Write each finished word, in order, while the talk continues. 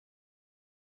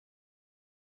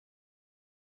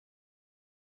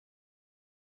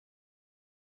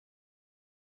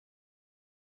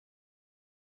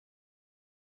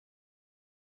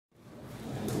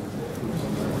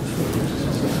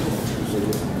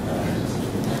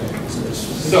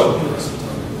So,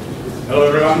 hello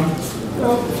everyone.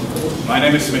 My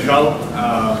name is Michal.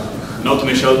 Not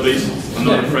Michel, please. I'm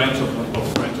not French,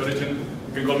 of French origin.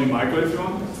 You can call me Michael if you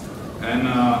want. And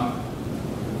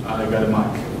I got a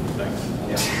mic. Thanks.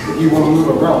 Yeah. If you want to move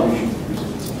around, you should.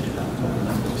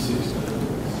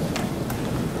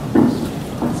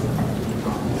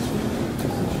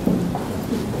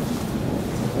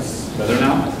 Better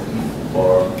now?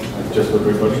 Or just with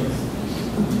recording?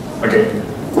 Okay.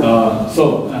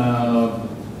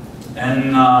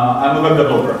 I'm a web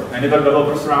developer. Any web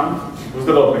developers around? Who's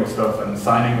developing stuff and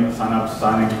signing up?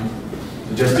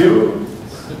 Just you?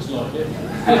 Looks like it.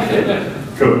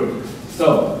 Cool.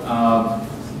 So,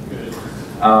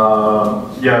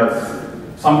 yeah,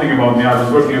 something about me. I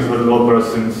was working as a developer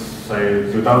since,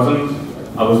 say,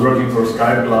 2000. I was working for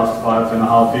Skype the last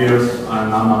 5.5 years, and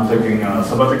now I'm taking a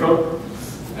sabbatical.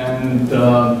 And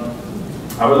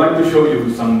I would like to show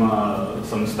you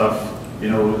some stuff. You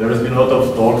know, there has been a lot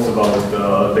of talks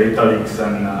about data leaks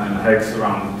and hacks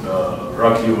around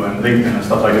RockU and LinkedIn and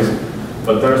stuff like this.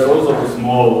 But there's also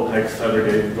small hacks every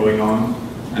day going on.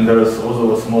 And there's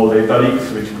also small data leaks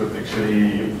which could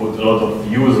actually put a lot of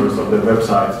users of the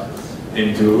websites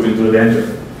into the danger.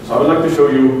 So I would like to show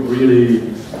you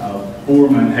really poor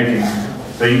man hacking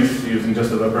things using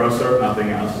just a web browser,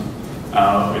 nothing else.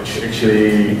 Which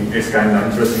actually is kind of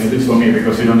interesting, at least for me,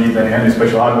 because you don't need any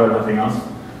special hardware, nothing else.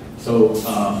 So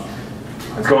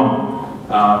let's go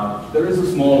on. There is a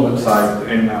small website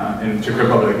in Czech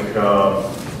Republic,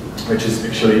 which is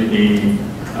actually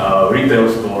a retail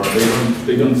store.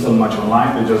 They don't sell much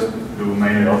online. They just do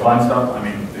mainly offline stuff. I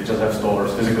mean, they just have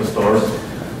stores, physical stores,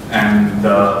 and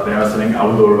they are selling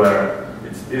outdoor wear.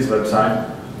 It's this website.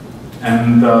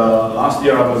 And last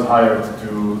year I was hired to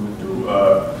do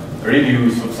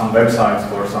reviews of some websites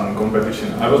for some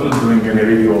competition. I was not doing any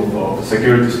review of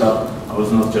security stuff. I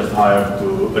was not just hired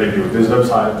to review this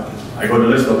website. I got a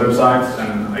list of websites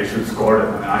and I should score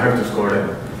them, and I have to score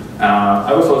them.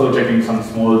 I was also checking some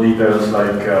small details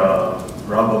like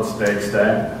robots.txt,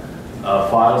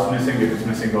 files missing, if it's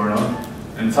missing or not.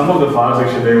 And some of the files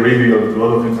actually they revealed a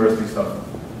lot of interesting stuff.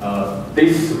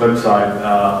 This website,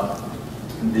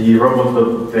 the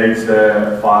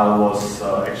robots.txt file was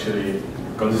actually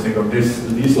consisting of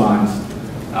these lines.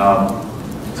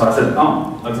 So I said,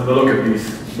 oh, let's have a look at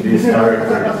these characters.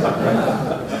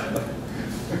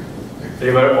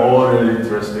 They were all really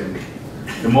interesting.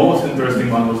 The most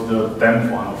interesting one was the 10th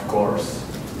one, of course.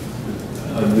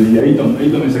 The Atom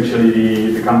is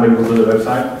actually the company who built the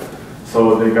website.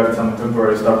 So they got some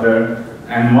temporary stuff there.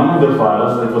 And one of the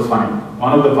files, that was funny,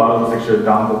 one of the files was actually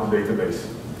dumped off the database.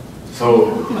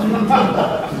 So,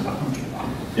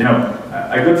 you know,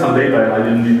 I got some data and I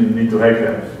didn't even need to hack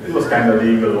them. It was kind of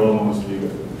legal, almost legal.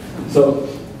 So,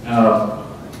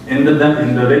 in the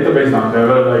database now, there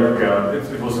were like,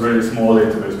 it was a really small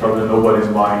database, probably nobody's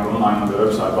buying online on the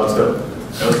website, but still,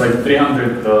 there was like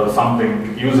 300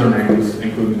 something usernames,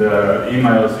 including their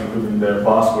emails, including their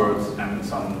passwords, and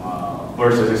some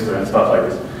purchase history and stuff like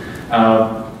this.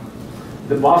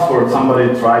 The password,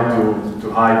 somebody tried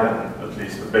to hide them, at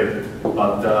least a bit.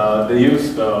 But they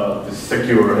used this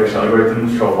secure hash algorithm,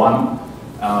 SHA-1,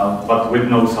 but with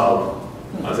no solve.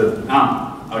 I said,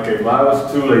 okay, well, I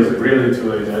was too lazy, really too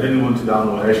lazy. I didn't want to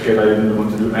download Hashcat, I didn't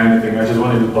want to do anything, I just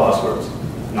wanted the passwords,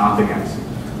 nothing else.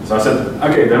 So I said,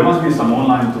 okay, there must be some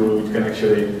online tool which can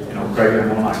actually, you know, crack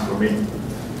them online for me.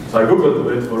 So I Googled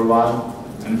it for a while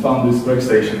and found this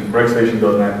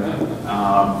crackstation.net.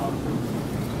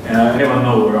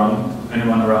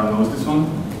 Anyone around knows this one?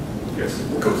 Yes,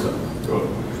 cool.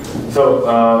 So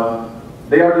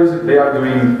they are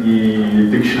doing the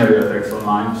dictionary attacks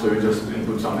online. So you just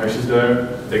input some hashes there.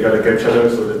 They got a captcha there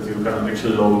so that you cannot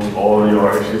actually load all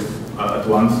your hashes at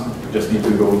once. You just need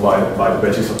to go by the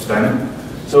batches of 10.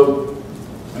 So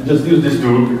I just used this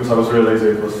tool because I was really lazy.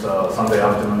 It was Sunday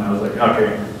afternoon. I was like,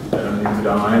 okay, I don't need to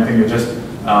download anything. You just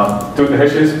took the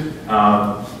hashes,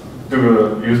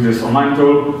 use this online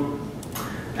tool,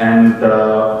 and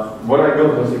what I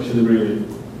got was actually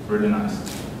really nice.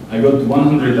 I got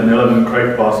 111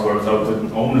 cracked passwords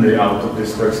only out of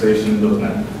this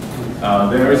crackstation.net.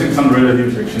 They are using some really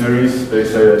deep dictionaries. They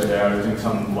say that they are using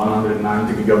some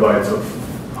 190 gigabytes of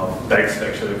text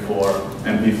actually for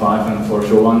MP5 and for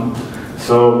SHA-1.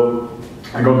 So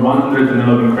I got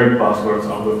 111 cracked passwords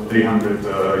out of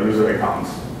 300 user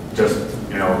accounts, just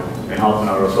in half an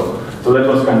hour or so. So that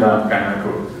was kind of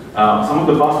cool. Some of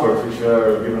the passwords which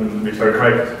were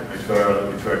cracked,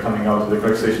 which were coming out of the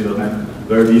crackstation.net,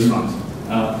 were these ones.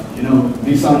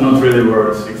 These are not really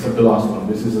words, except the last one.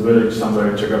 This is a village somewhere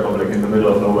in Czech Republic in the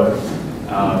middle of nowhere.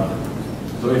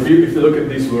 So if you look at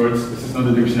these words, this is not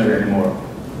a dictionary anymore.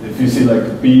 if you see like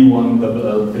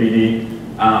B1LL3D,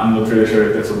 I'm not really sure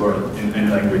if that's a word in any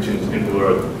language in the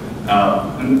world.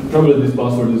 And probably this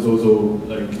password is also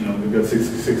like, you know, we've got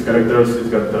six characters, it's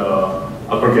got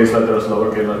uppercase letters,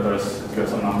 lowercase letters, it's got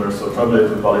some numbers, so probably it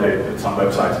will validate at some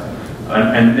websites.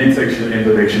 And it's actually in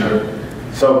the dictionary.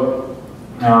 So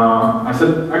I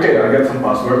said, okay, I get some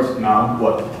passwords, now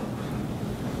what?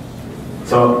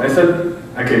 So I said,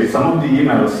 okay, some of the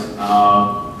emails,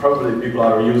 probably people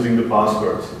are using the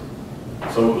passwords.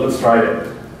 So let's try it.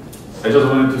 I just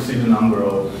wanted to see the number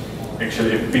of,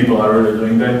 actually, if people are really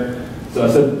doing that. So I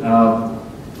said,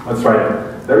 let's try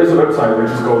it. There is a website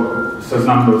which is called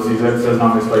Seznam.cz.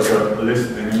 Seznam is like a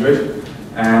list in English.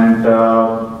 And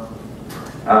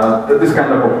that is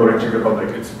kind of popular in Czech Republic.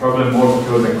 It's probably more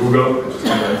popular than Google, which is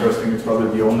kind of interesting. It's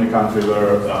probably the only country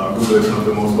where Google is not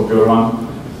the most popular one.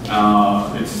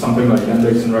 It's something like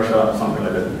Yandex in Russia, something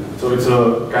like that. So it's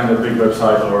a kind of big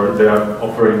website, or they are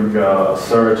offering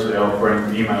search, they are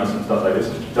offering emails and stuff like this,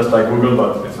 just like Google,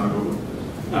 but it's not Google.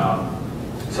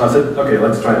 So I said, okay,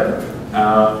 let's try that.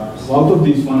 So out of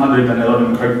these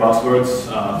 111 correct passwords,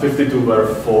 52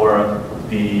 were for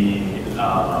the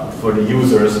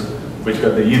users, which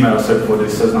got the email set for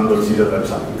this Seznam.cz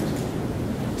website.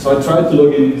 So I tried to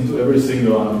log into every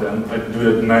single one of them. I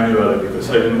do it manually because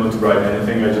I didn't want to write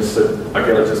anything. I just said,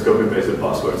 okay, let's just copy paste the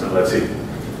passwords and let's see.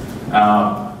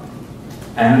 I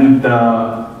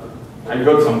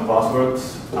got some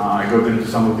passwords. I got into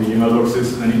some of the email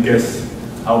boxes, and you guess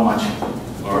how much,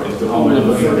 or into how many?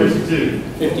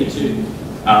 52.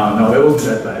 No, it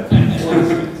wasn't that bad.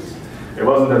 It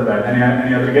wasn't that bad.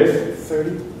 Any other guess?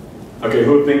 30. Okay,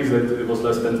 who thinks that it was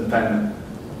less than 10?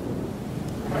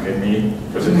 Okay, me,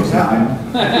 because it was 9.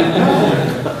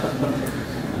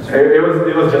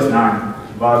 it was just 9,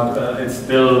 but it's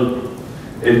still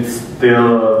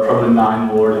probably 9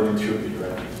 more than it should be,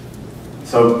 right?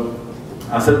 So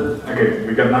I said, okay,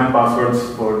 we got 9 passwords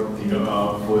for the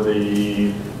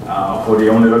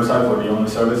only website, for the only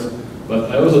service.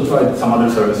 But I also tried some other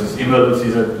services.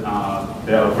 Email.cz,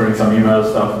 they are offering some email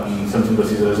stuff, and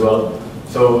Samsung.cz as well.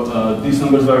 So these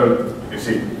numbers were, you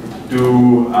see,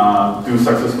 two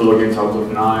successful logins out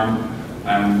of 9,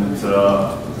 and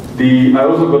I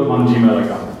also got 1 Gmail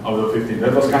account out of 15.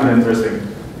 That was kind of interesting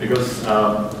because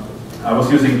I was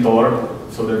using Tor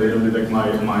so that they don't detect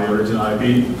my original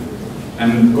IP,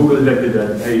 and Google detected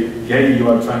that, hey, you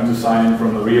are trying to sign in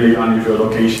from a really unusual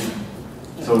location.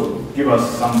 So give us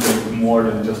something more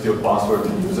than just your password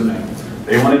and username.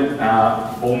 They wanted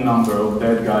a phone number of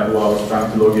that guy who I was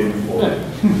trying to log in for.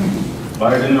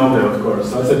 But I didn't know that, of course.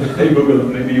 So I said, hey Google,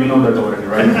 maybe you know that already,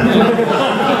 right?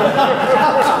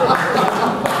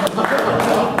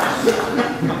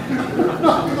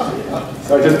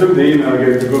 So I just took the email,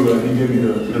 gave it to Google, and he gave me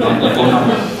the phone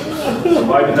number. So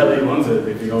why the hell he wants it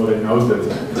if he already knows that?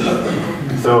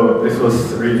 So this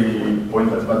was really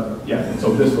pointless, but yeah,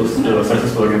 so this was still a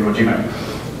successful again for Gmail.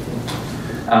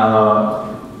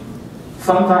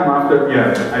 Sometime after,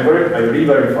 I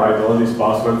re-verified all these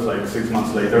passwords like 6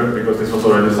 months later, because this was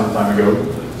already some time ago.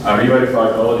 I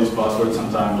re-verified all these passwords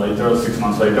sometime later, 6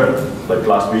 months later, like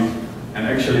last week, and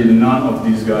actually none of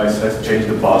these guys has changed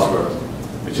the password,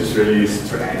 which is really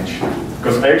strange.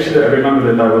 Because I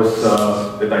remember that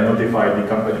I notified the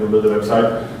company who built the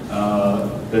website,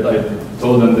 that I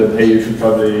told them that, hey, you should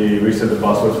probably reset the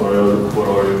password for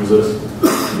our users.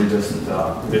 We just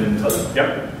didn't tell them.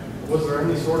 Yeah. Was there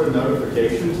any sort of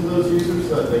notification to those users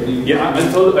that they need? Yeah, I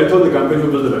told the company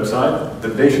who built the website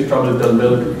that they should probably tell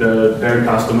their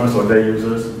customers or their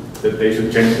users that they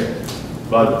should change it.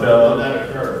 But did that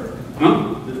occur?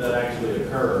 Huh? Did that actually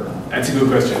occur? That's a good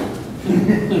question.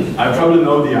 I probably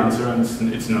know the answer, and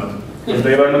it's not. Because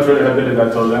they were not really happy that I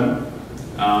told them,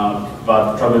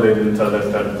 but probably they didn't tell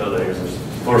their users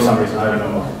for some reason. I don't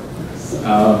know why.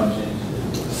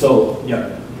 So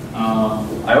yeah,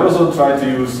 I also tried to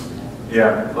use.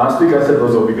 Yeah, last week I said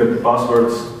also we got the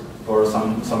passwords for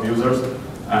some users,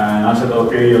 and I said,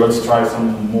 okay, let's try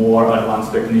some more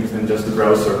advanced techniques than just the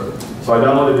browser. So I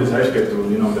downloaded this hashcat tool,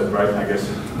 you know that, right? I guess.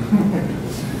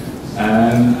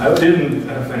 And I didn't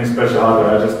have any special hardware.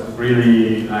 I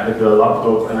had the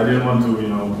laptop, and I didn't want to,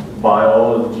 buy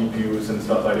all the GPUs and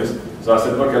stuff like this. So I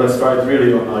said, okay, let's try it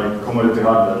really on like commodity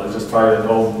hardware. Let's just try it at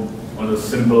home on a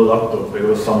simple laptop. It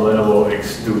was some Lenovo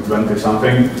X220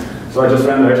 something. So I just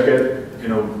ran the hashcat.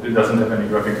 It doesn't have any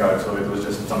graphic card, so it was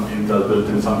just some Intel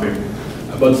built-in something.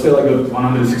 But still, I got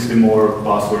 160 more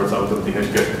passwords out of the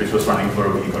hashcat, which was running for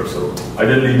a week or so. I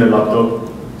didn't need the laptop,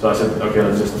 so I said, okay,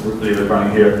 let's just leave it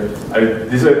running here. I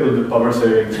disabled the power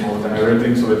savings mode and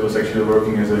everything, so it was actually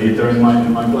working as a heater in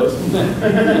my place.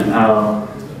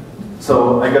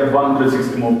 So I got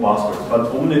 160 more passwords,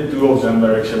 but only 2 of them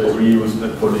were actually reused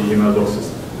for the email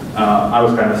boxes. I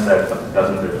was kind of sad, but it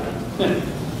doesn't really matter.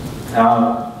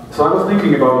 So I was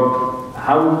thinking about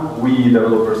how we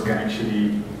developers can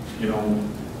actually,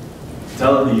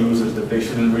 tell the users that they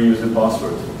shouldn't reuse the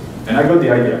password. And I got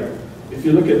the idea. If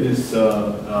you look at this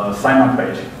sign up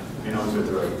page,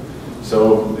 Twitter, right?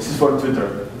 So this is for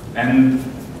Twitter, and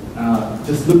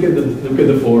just look at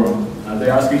the forum.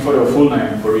 They're asking for your full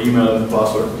name, for email and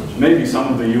password. Maybe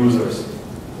some of the users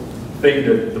think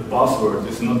that the password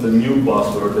is not the new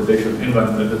password that they should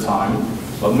invent at the time,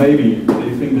 but maybe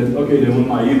they think that, okay, they want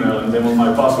my email and they want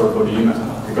my password for the email,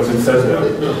 because it says there,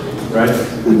 right?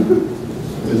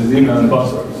 This is email and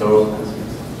password. So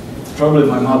probably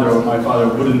my mother or my father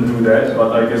wouldn't do that,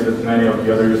 but I guess that many of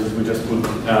the other users would just put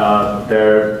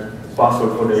their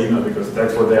password for the email because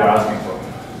that's what they are asking for.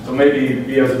 So maybe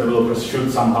we as developers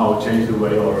should somehow change the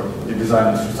way, or the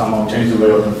designers should somehow change the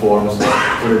way of the forms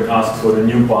where it asks for the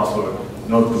new password,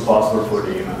 not the password for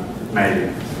the email.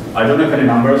 Maybe. I don't have any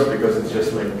numbers because it's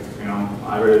just like,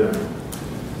 I really don't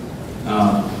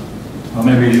know. Well,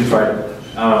 maybe you should try it.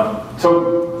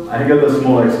 So I got a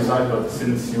small exercise, but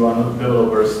since you are not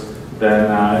developers, then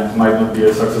it might not be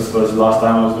as successful as the last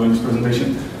time I was doing this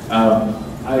presentation.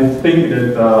 I think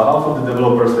that half of the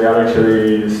developers, they are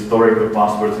actually storing the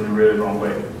passwords in a really wrong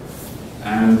way.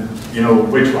 And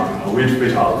which one,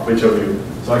 which half, which of you.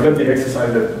 So I got the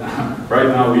exercise that right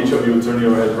now each of you turn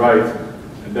your head right,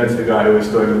 and that's the guy who is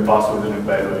storing the password in a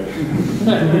bad way.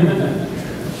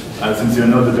 Since you're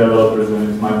not the developers, then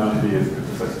it might not be as good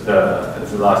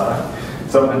as the last time.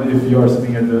 So, and if you are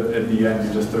sitting at the end,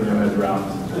 you just turn your head around.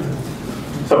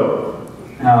 So,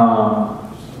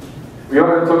 we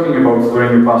are talking about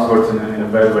storing the passwords in a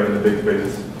bad way in the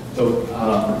databases. So,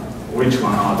 which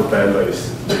one are the bad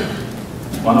ways?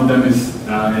 One of them is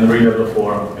in a readable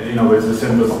form. It's the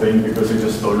simplest thing because you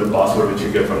just store the password which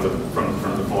you get from the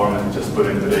form and just put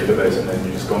it in the database and then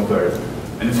you just compare it.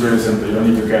 And it's really simple. You don't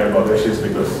need to care about hashes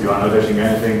because you are not hashing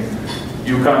anything.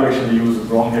 You can't actually use the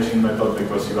wrong hashing method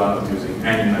because you are not using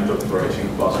any method for hashing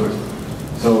passwords.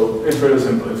 So it's really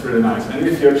simple, it's really nice. And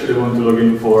if you actually want to log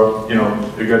in for, you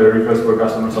get a request for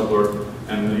customer support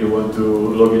and you want to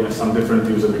log in as some different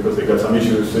user because they got some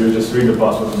issues, so you just read the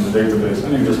password from the database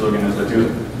and you just log in as that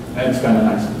user. And it's kind of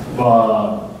nice.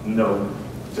 But no,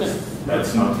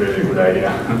 that's not really a good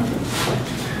idea.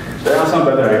 There are some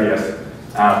better ideas.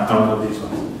 No, not these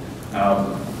ones.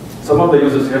 Some of the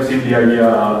users have seen the idea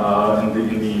in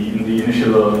the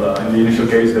initial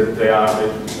case that they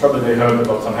probably heard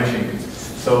about some hashing.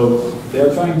 So they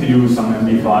are trying to use some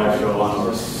MD5 SHA-1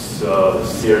 or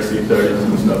CRC30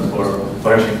 and stuff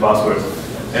for hashing passwords.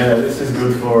 This is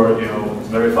good for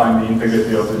verifying the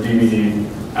integrity of the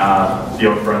DVD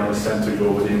your friend has sent to you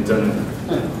over the internet.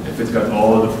 If it's got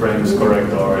all the frames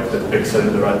correct or if the pixel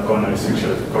in the right corner is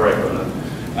actually correct or not.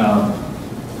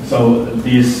 So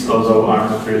these also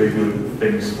aren't really good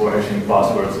things for hashing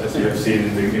passwords, as you have seen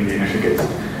in the initial case.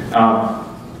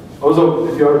 Also,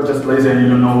 if you're just lazy and you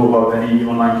don't know about any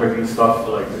online cracking stuff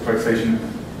like the crack station,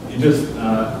 you just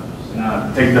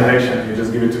take the hash and you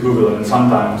just give it to Google, and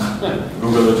sometimes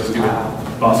Google will just give it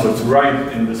passwords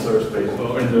right in the search page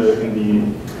or in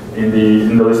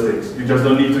the listings. You just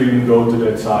don't need to even go to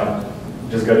that site.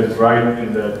 You just get it right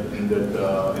in that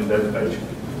page.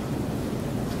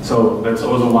 So that's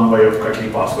also one way of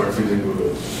cracking passwords using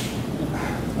Google.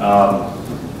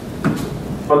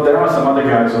 But there are some other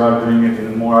guys who are doing it in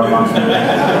a more advanced way.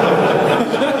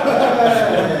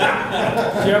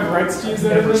 Do you have rights to use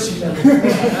that?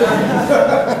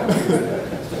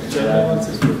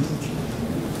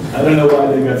 I don't know why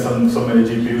they got so many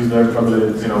GPUs there. Probably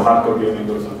it's hardcore gaming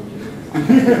or something.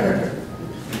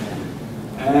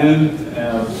 And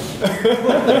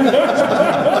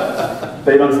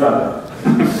they don't stop.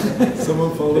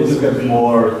 Someone follows. They just get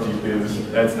more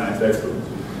GPUs. That's nice. That's cool.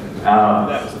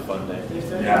 That was a fun day.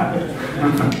 Yeah.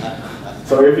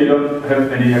 So if you don't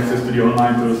have any access to the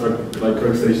online tools like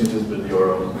Workstation, just build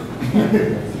your own.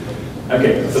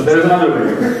 Okay, so there's another way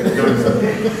of doing stuff.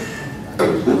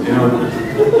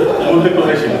 Multiple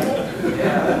hashing.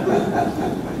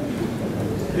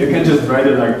 You can just write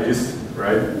it like this,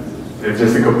 right? It's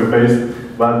just a copy paste,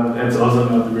 but it's also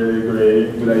not really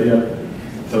a good idea.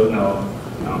 So no,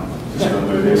 just don't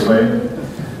do it this way.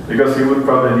 Because you would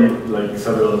probably need like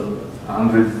several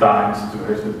hundred times to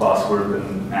hash the password,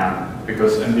 and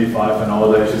because MD5 and all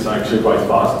the hashes are actually quite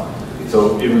fast.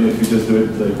 So even if you just do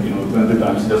it like 20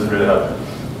 times, it doesn't really help.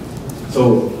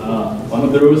 So one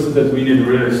of the rules is that we need a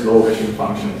really slow hashing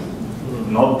function.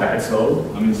 Not that slow,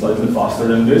 I mean slightly faster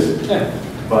than this,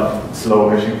 but slow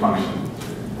hashing function.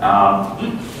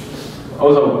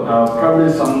 Also,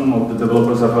 probably some of the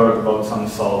developers have heard about some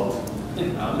salt.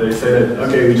 They say that,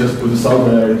 okay, we just put the salt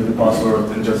there into the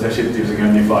password and just hash it using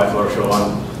MD5 or so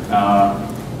on,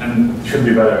 and it should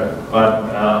be better. But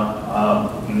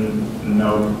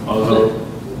no, also,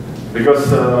 because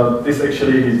this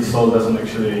actually, the salt doesn't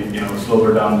actually,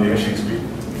 slow down the hashing speed.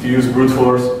 If you use brute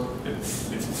force,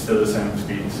 it's still the same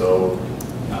speed. So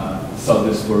salt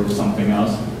is for something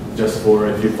else, just for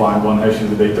if you find one hash in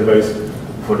the database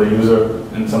for the user,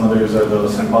 and some other user has the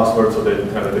same password, so they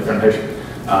have a different hash.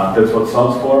 That's what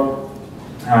salt's for.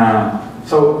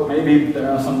 So maybe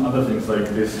there are some other things like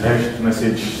this hashed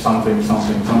message something.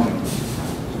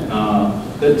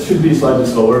 That should be slightly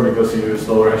slower because you use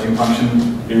slower hashing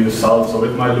function, you use salt, so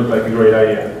it might look like a great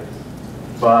idea.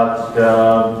 But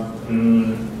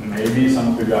maybe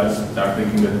some of you guys are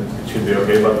thinking that it should be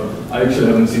okay, but I actually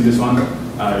haven't seen this one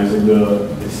using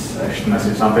this hashed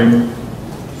message something.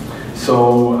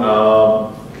 So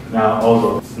now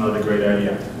also it's not a great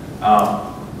idea.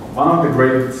 One of the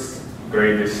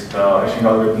greatest hashing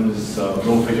algorithms is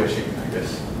low-fish hashing, I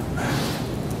guess.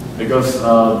 Because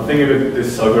the thing with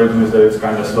this algorithm is that it's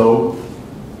kind of slow,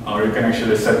 or you can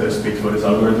actually set the speed for this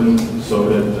algorithm so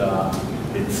that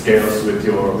it scales with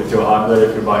your hardware.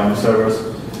 If you buy new servers,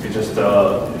 you just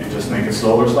make it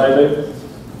slower slightly,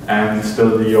 and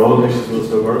still the old hashes will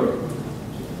still work.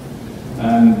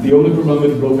 And the only problem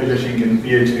with low-fish hashing in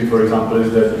PHP, for example,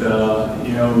 is that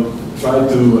try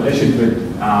to hash it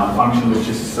with a function which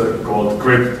is called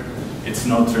crypt. It's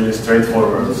not really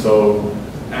straightforward. So,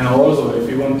 and also, if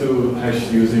you want to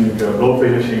hash using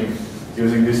low-fish hashing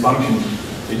using this function,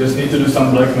 you just need to do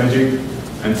some black magic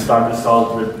and start the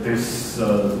salt with this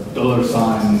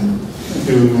 $sign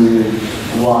to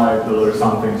y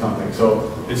 $something.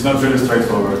 So it's not really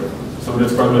straightforward. So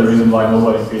that's probably the reason why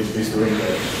nobody in PHP is doing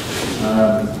that.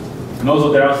 And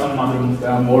also there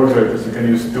are more characters. You can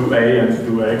use 2a and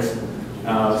 2x.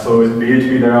 So in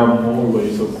PHP there are more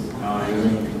ways of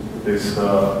using this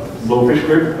low-fish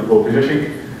crypt, low-fish hashing,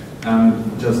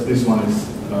 and just this one is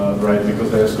right because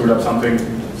they have screwed up something.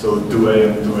 So 2a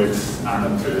and 2x are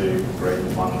not really great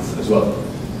ones as well.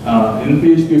 In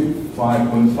PHP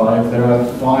 5.5, there are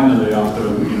finally, after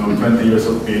 20 years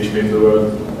of PHP in the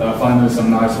world, finally some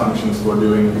nice functions for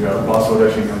doing password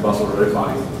hashing and password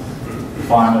verifying.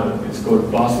 Finally, it's called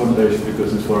password hash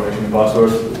because it's for hashing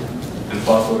passwords, and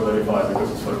password verify because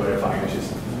it's for verifying hashes.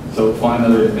 So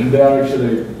finally, and they are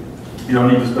actually, you don't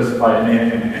need to specify any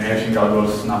hashing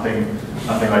algos, nothing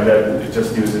like that. It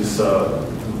just uses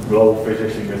low-fish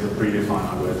hashing as a predefined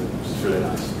algorithm, which is really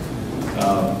nice.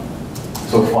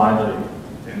 So finally,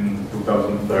 in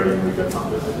 2013, we got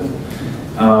something like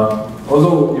that.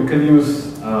 Also, you can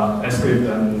use script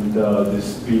and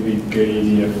this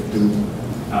pbkdf2.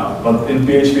 But in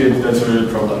PHP, that's really a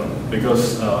problem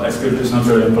because script is not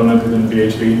really implemented in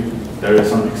PHP. There is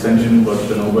some extension, but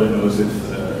nobody knows it.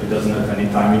 It doesn't have any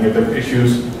timing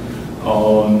issues.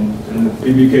 In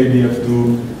pbkdf2,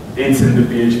 it's in the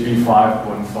PHP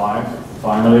 5.5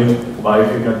 finally. But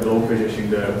if you got low-fish hashing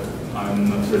there, I'm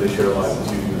not really sure why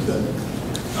would you use that.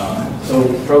 So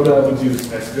probably I would use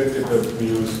script if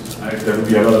that would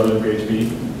be available in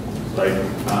PHP. Like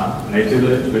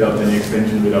natively, without any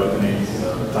extension, without any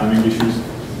timing issues,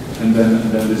 and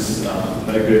then this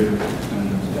backgrid, and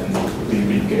then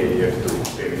pbkdf2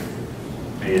 if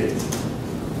needed.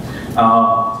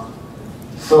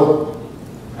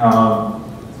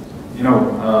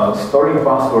 Storing a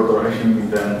password or hashing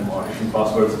them or hashing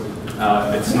passwords,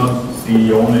 it's not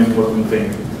the only important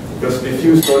thing. Because if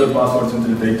you store the passwords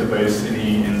into the database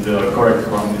in the correct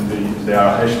form, they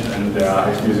are hashed and they are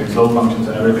hashed using slow functions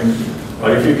and everything.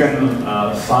 But if you can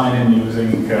sign in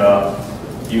using the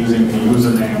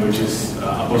username, which is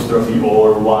apostrophe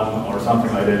or one or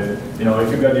something like that,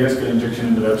 if you got the SQL injection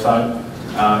in the website,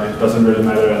 it doesn't really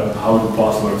matter how the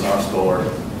passwords are stored.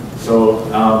 So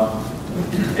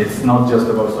it's not just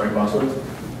about storing passwords.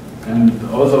 And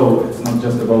also, it's not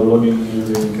just about logging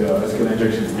using SQL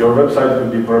injection. Your website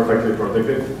could be perfectly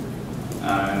protected,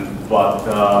 but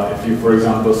if you, for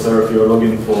example, serve your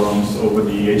login forms over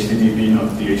the HTTP,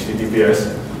 not the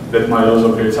HTTPS, that might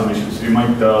also create some issues.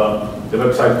 The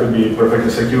website could be perfectly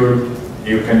secure.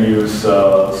 You can use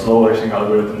slow hashing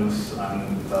algorithms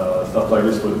and stuff like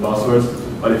this for the passwords.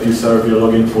 But if you serve your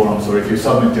login forms or if you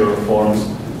submit your forms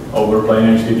over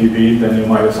plain HTTP, then you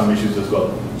might have some issues as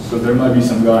well. Because there might be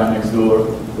some guy next door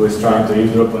who is trying to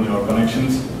eavesdrop on your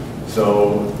connections,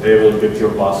 so they will get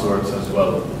your passwords as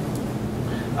well.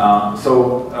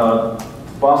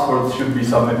 Passwords should be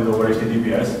submitted over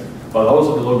HTTPS, but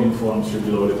also the login forms should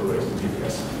be loaded over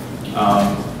HTTPS.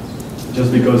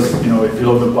 just because if you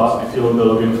load the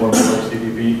login form for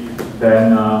HTTP,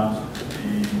 then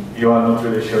you are not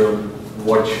really sure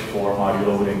which form are you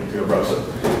loading to your browser.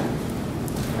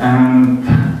 And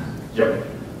yeah.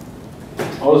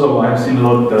 Also, I have seen a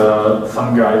lot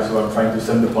some guys who are trying to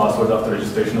send the password after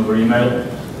registration over email.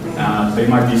 They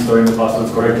might be storing the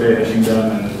passwords correctly, hashing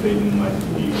them, and the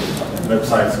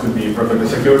websites could be perfectly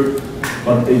secure,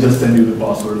 but they just send you the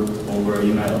password over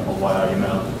email or via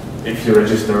email if you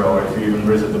register or if you even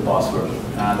reset the password.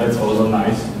 That's also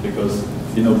nice because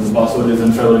the password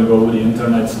isn't traveling over the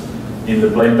internet in the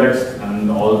plain text, and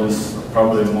all this,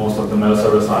 probably most of the mail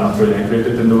servers are not really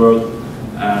encrypted in the world.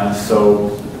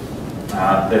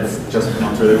 That's just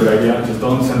not really a good idea. Just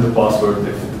don't send the password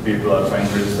if people are trying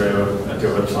to register at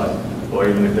your website, or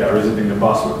even if they are resetting the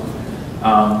password.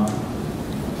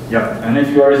 Yeah, and if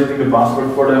you are resetting the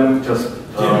password for them, just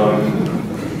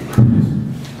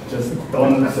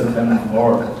don't send them,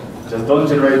 or just don't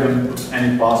generate them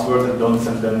any password and don't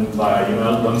send them via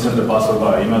email. Don't send the password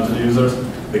via email to the users,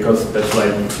 because that's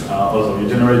like also you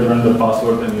generate a random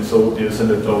password and you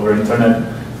send it over internet,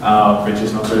 which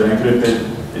is not really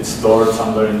encrypted. It's stored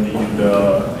somewhere in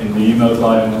the email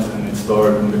clients, and it's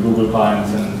stored in the Google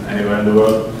clients and anywhere in the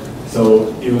world.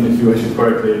 So even if you hash it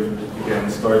correctly, you can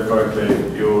store it correctly,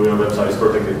 your website is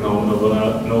protected, no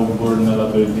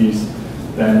vulnerabilities,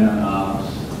 then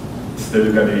still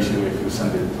you get the issue if you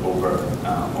send it over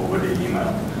the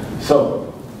email.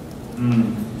 So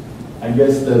I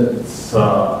guess that's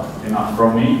enough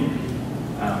from me.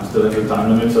 I'm still at the time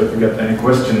limit, so if you get any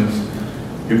questions,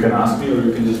 you can ask me, or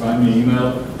you can just write me an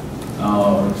email,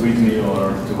 or tweet me,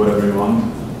 or do whatever you want.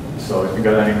 So if you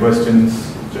got any questions,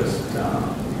 just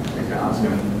you can ask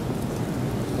them.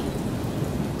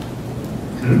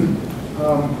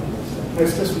 I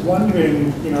was just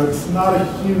wondering, it's not a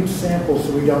huge sample,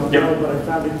 so we don't know, but I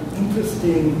found it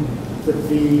interesting that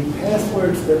the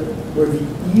passwords that were the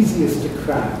easiest to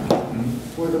crack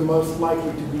were the most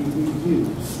likely to be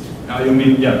reused. You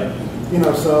mean, yeah.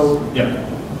 So... Yeah.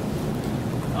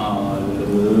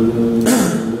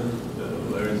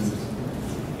 Where is it?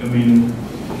 You mean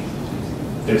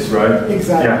this, right?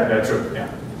 Exactly. Yeah, that's true.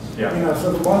 Yeah.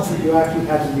 So the ones that you actually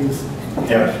had to use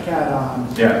hashcat on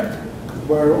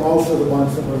were also the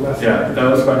ones that were less. Yeah, that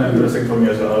was quite interesting for me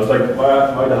as well. I was like,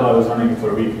 why the hell I was running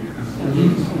for a week?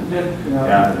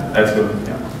 Yeah, that's good.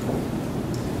 Yeah.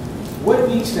 What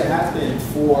needs to happen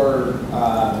for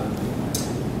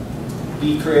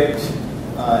bcrypt,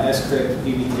 scrypt,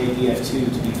 BBK, BF2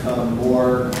 to become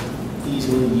more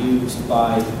easily used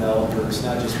by developers,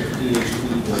 not just with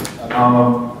PHP,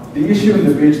 but the issue in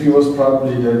the PHP was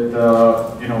probably that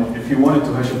if you wanted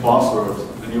to hash a password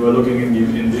and you were looking in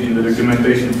the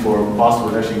documentation for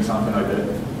password hashing, something like that,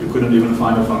 you couldn't even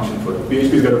find a function for it.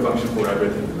 PHP's got a function for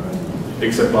everything, right?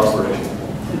 Except password hashing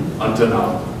until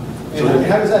now. And so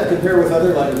how does that compare with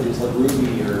other languages like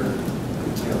Ruby or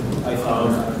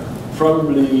Python?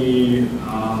 Probably,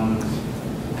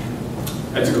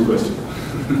 that's a good question.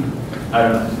 I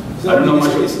don't know. So I don't know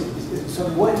much. So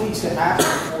what needs to happen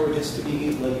for this to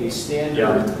be like a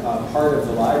standard part of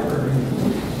the library?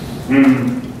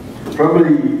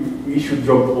 Probably we should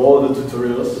drop all the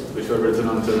tutorials which were written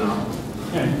until now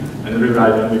and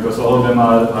rewrite them, because all of them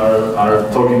are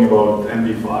talking about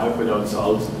MD5 without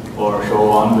salt or show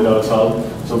on without salt.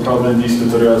 So probably these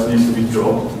tutorials needs to be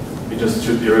dropped. We just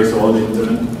should erase all the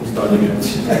internet. Start again. We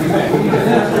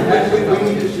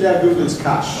should have Google's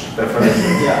cache.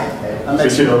 Definitely. Yeah. And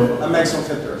make some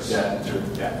filters. Yeah, true.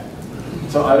 Yeah.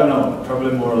 So I don't know.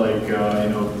 Probably more like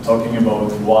talking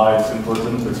about why it's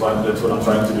important. That's what I'm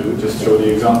trying to do. Just show the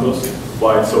examples.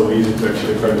 Why it's so easy to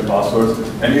actually crack the passwords.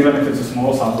 And even if it's a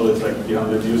small sample, it's like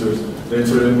 300 users. Then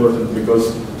it's really important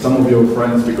because some of your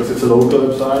friends, because it's a local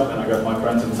website, and I got my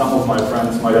friends, and some of my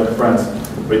friends might have friends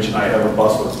which I have a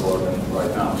password for them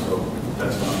right now. So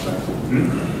that's what I'm trying to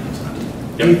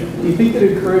do. Do you think that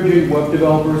encouraging web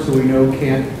developers who we know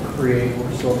can't create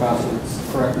or store passwords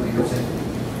correctly using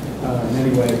in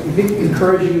any way, do you think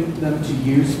encouraging them to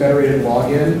use federated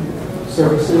login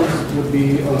services would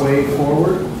be a way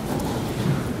forward?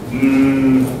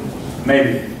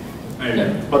 Maybe.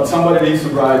 But somebody needs to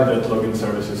write that login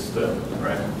services still,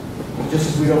 right? Just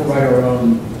as we don't write our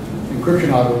own encryption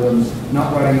algorithms,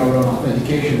 not writing our own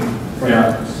authentication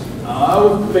frameworks. I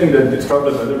would think that it's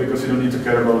probably better because you don't need to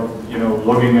care about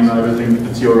logging and everything.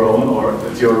 It's your own, or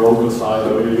it's your local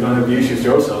site, or you don't have the issues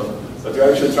yourself. But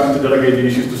you're actually trying to delegate the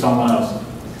issues to someone else.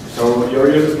 So your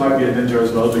users might be a danger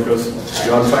as well because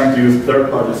you are trying to use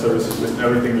third-party services with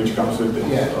everything which comes with it.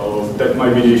 So that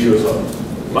might be the issue as well.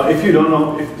 But if you don't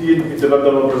know, if the web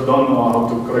developers don't know how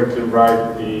to correctly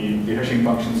write the hashing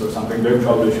functions or something, they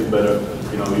probably should better,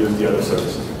 use the other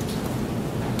services.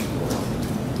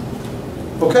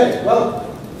 Okay,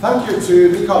 well, thank you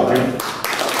to Michal.